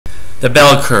The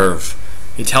bell curve.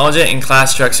 Intelligent and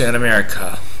class structure in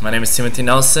America. My name is Timothy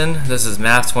Nelson. This is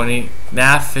Math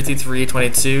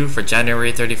 5322 for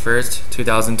January 31st,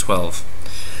 2012.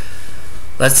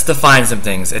 Let's define some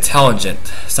things.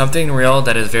 Intelligent. Something real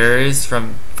that varies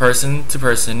from person to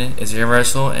person, is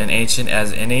universal and ancient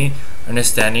as any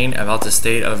understanding about the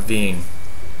state of being.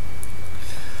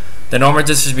 The normal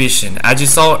distribution. As you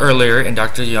saw earlier in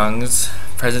Dr. Young's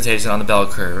presentation on the bell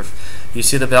curve, you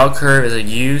see the bell curve is a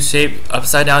U-shaped,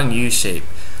 upside down U-shape,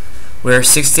 where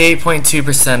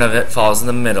 68.2% of it falls in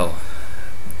the middle.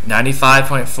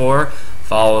 95.4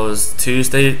 follows two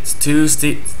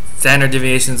standard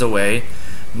deviations away.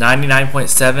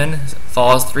 99.7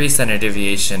 falls 3 standard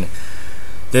deviation.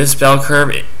 This bell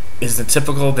curve is the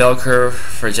typical bell curve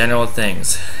for general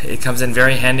things. It comes in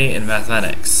very handy in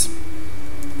mathematics.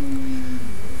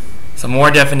 Some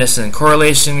more definition.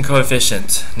 Correlation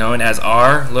coefficient, known as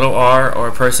R, little r,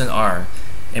 or person r.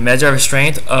 A measure of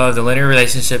strength of the linear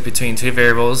relationship between two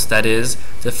variables that is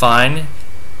defined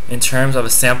in terms of a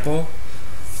sample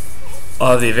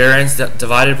of the variance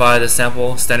divided by the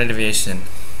sample standard deviation.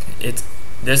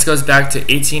 This goes back to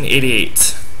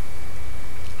 1888.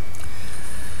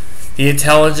 The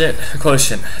intelligent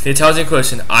quotient. The intelligent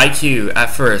quotient, IQ, at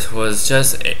first was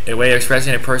just a way of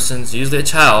expressing a person's, usually a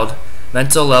child,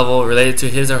 mental level related to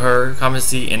his or her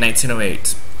competency in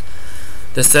 1908.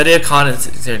 The study of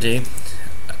cognitive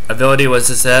ability was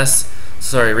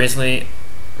recently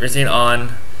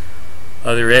on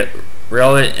the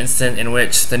relevant instant in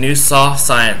which the new soft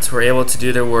science were able to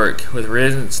do their work with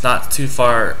rhythms not too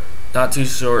short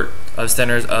of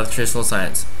standards of traditional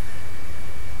science.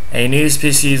 A new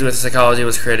species with psychology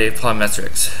was created,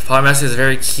 plyometrics. Plyometrics is a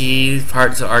very key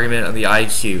part to the argument of the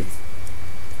IQ.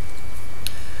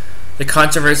 The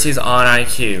controversies on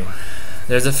IQ.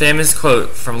 There's a famous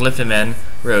quote from Lippmann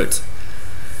wrote,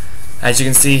 as you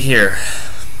can see here.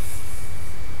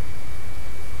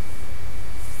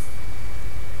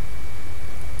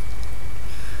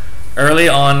 Early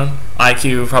on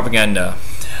IQ propaganda.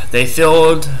 They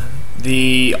filled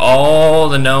all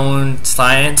the known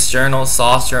science journals,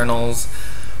 soft journals,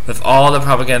 with all the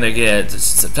propaganda they get,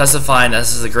 specifying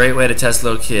this is a great way to test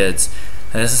little kids,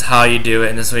 and this is how you do it,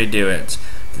 and this is how you do it.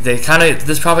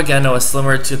 This propaganda was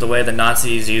similar to the way the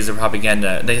Nazis used their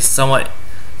propaganda. They somewhat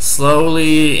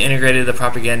slowly integrated the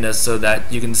propaganda so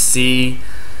that you can see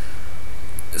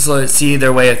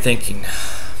their way of thinking.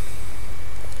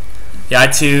 The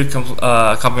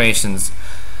IQ combinations.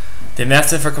 The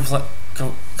method for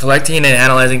collecting and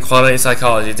analyzing quality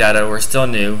psychology data were still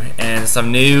new, and some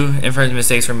new inference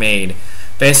mistakes were made.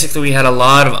 Basically, we had a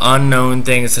lot of unknown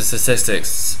things in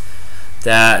statistics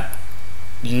that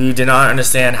you did not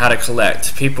understand how to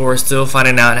collect. People were still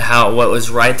finding out what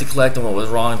was right to collect and what was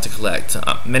wrong to collect.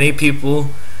 Many people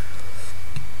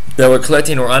that were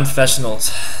collecting were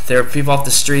unprofessionals. They were people off the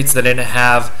streets that didn't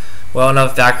have well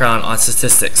enough background on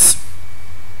statistics.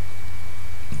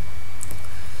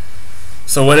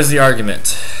 So what is the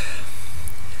argument?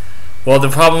 Well, the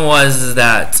problem was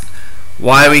that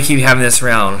why we keep having this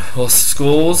around? Well,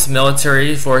 schools,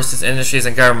 military forces, industries,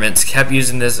 and governments kept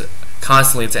using this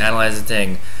constantly to analyze the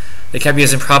thing. They kept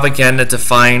using propaganda to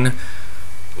find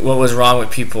what was wrong with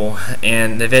people,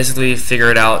 and they basically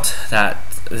figured out that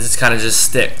this kind of just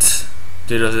sticked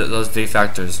due to those big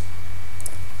factors.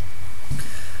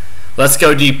 Let's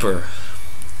go deeper.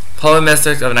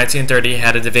 Plyometrics of 1930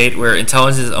 had a debate where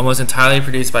intelligence is almost entirely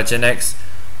produced by genetics,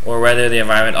 or whether the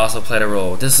environment also played a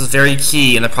role. This is very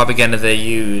key in the propaganda they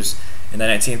used in the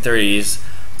 1930s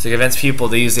to convince people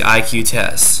to use the IQ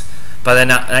test. By the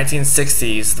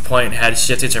 1960s, the point had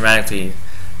shifted dramatically.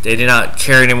 They did not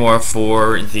care anymore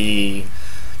for the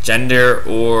gender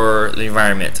or the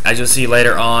environment. As you'll see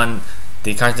later on,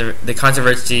 the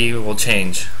controversy will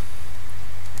change.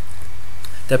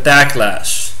 The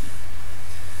backlash.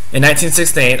 In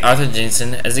 1968, Arthur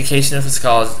Jensen, education of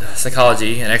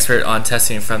psychology, an expert on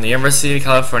testing from the University of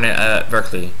California at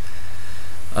Berkeley,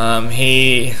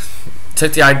 he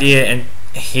took the idea and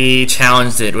he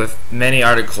challenged it with many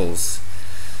articles.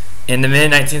 In the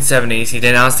mid-1970s, he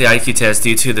denounced the IQ test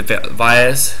due to the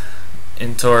bias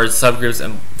towards subgroups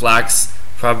and blacks,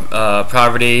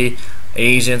 poverty,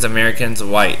 Asians, Americans,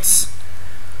 whites.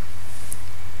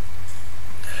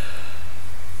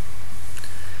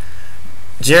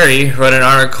 Jerry wrote an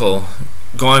article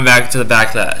going back to the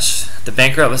backlash, the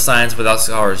bankrupt of science without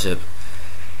scholarship.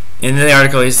 In the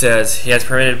article, he says he has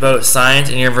permitted both science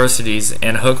and universities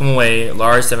and hooked away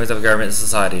large segments of government and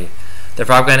society. The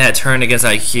propaganda had turned against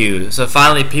IQ. So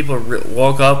finally, people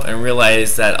woke up and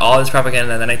realized that all this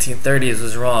propaganda in the 1930s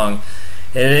was wrong,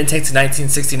 It didn't take to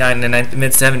 1969 and the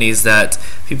mid-70s that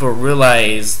people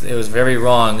realized it was very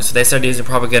wrong, so they started using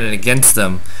propaganda against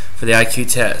them for the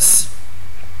IQ tests.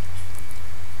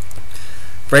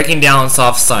 Breaking down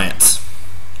soft science.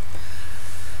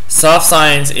 Soft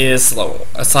science is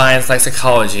a science like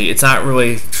psychology. It's not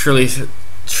really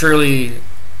truly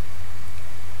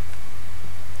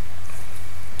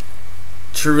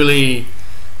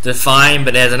defined,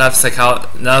 but it has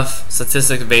enough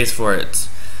statistics base for it.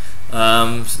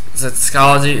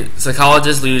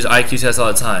 Psychologists use IQ tests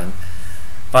all the time.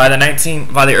 By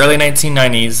the early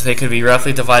 1990s, they could be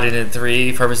roughly divided into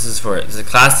three purposes for it: the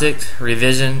classic,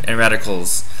 revision, and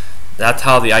radicals. That's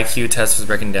how the IQ test was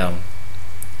broken down.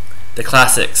 The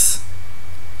classics.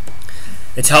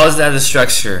 It tells you as a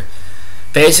structure.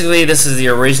 Basically, this is the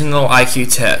original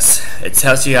IQ test. It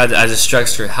tells you as a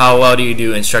structure how well do you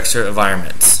do in structured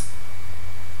environments.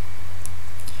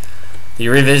 The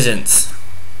revisions.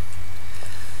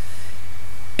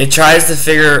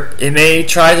 It may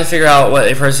try to figure out what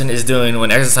a person is doing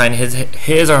when exercising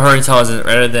his or her intelligence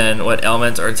rather than what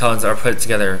elements or intelligence are put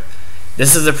together.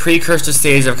 This is the precursor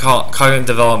stage of cognitive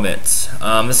development.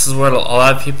 This is what a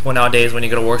lot of people nowadays, when you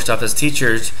go to workshops as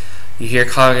teachers, you hear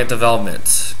cognitive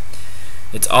development.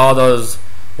 It's all those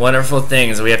wonderful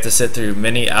things that we have to sit through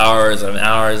many hours and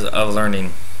hours of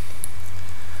learning.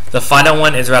 The final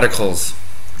one is radicals.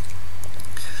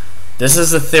 This is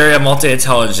the theory of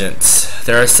multi-intelligence.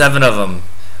 There are 7 of them.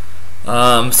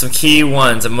 Some key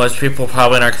ones that most people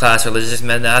probably in our class are religious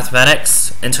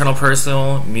mathematics, internal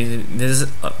personal,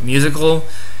 musical,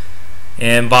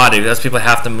 and body. Those people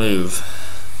have to move.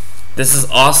 This is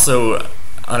also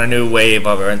on a new wave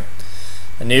of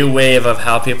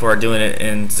how people are doing it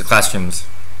in the classrooms.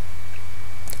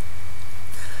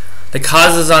 The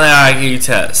causes on the IQ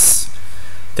tests.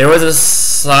 There was a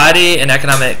society and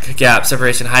economic gap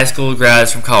separation high school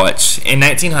grads from college. In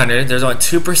 1900, there's only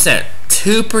 2%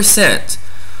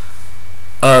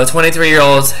 of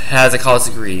 23-year-olds has a college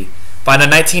degree. By the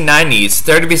 1990s,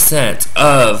 30%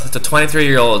 of the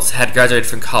 23-year-olds had graduated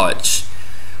from college.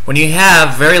 When you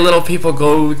have very little people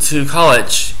go to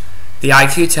college, the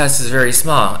IQ test is very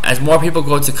small. As more people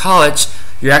go to college,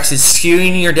 you're actually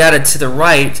skewing your data to the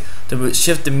right to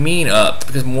shift the mean up,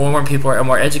 because more and more people are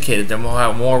more educated. They're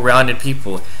more rounded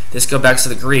people. This goes back to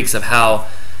the Greeks of how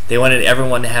they wanted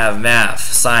everyone to have math,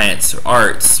 science,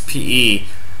 arts, PE.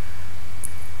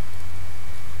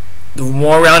 The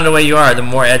more rounded way you are, the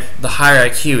higher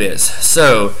IQ is.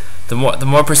 So the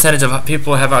more percentage of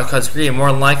people have a college degree, the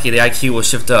more likely the IQ will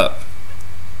shift up.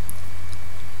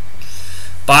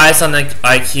 Bias on the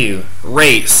IQ.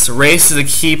 Race is a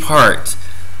key part.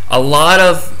 A lot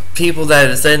of people that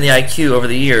have studied the IQ over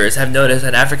the years have noticed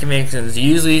that African Americans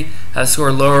usually have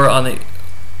scored lower on the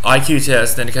IQ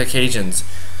test than the Caucasians.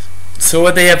 So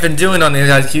what they have been doing on the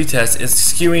IQ test is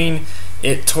skewing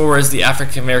it towards the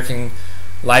African American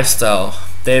lifestyle.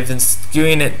 They've been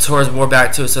skewing it towards more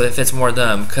back to it so it fits more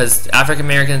them, because African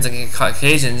Americans and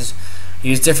Caucasians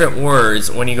use different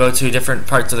words when you go to different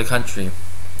parts of the country.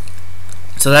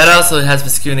 So that also has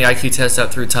been skewing the IQ test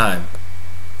up through time.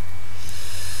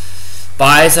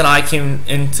 Bias on IQ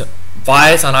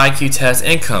test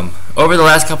income. Over the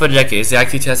last couple of decades, the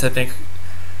IQ test has been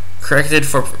corrected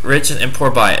for rich and poor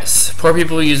bias. Poor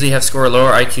people usually have scored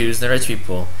lower IQs than rich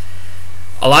people.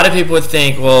 A lot of people would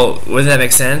think, well, wouldn't that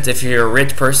make sense? If you're a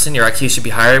rich person, your IQ should be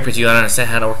higher because you don't understand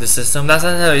how to work the system. That's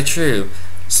not necessarily true.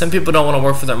 Some people don't want to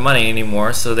work for their money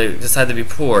anymore, so they decide to be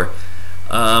poor.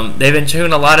 They've been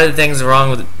doing a lot of the things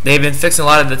wrong. They've been fixing a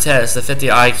lot of the tests to fit the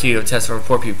IQ of tests for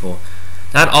poor people.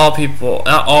 Not all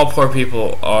poor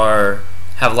people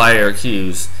have lighter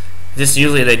IQs. Just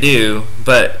usually they do,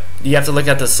 but you have to look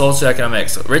at the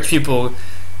socioeconomics. Rich people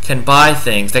can buy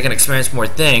things, they can experience more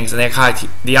things, and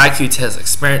the IQ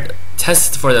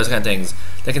tests for those kind of things.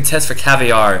 They can test for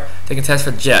caviar, they can test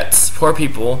for jets. Poor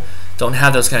people don't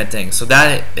have those kind of things, so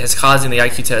that is causing the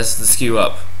IQ test to skew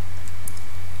up.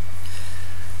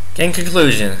 In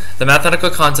conclusion, the mathematical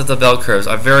concepts of bell curves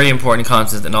are very important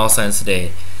concepts in all science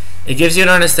today. It gives you an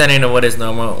understanding of what is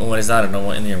normal and what is not a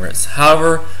normal in the universe.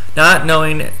 However, not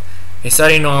knowing a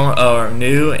study norm or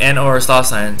new and or soft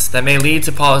science that may lead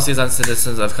to policies on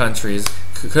citizens of countries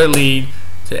could lead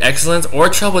to excellence or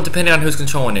trouble depending on who's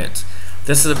controlling it.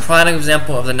 This is a prime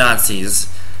example of the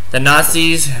Nazis. The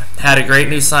Nazis had a great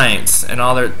new science and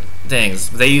all their things,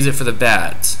 but they use it for the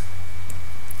bad.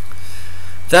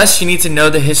 Thus, you need to know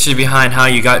the history behind how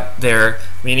you got there,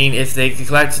 meaning if they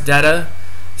collect data,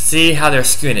 see how they're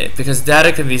skewing it, because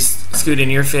data can be skewed in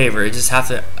your favor. You just have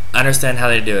to understand how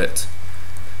they do it.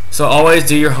 So always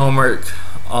do your homework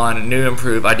on new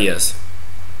improved ideas.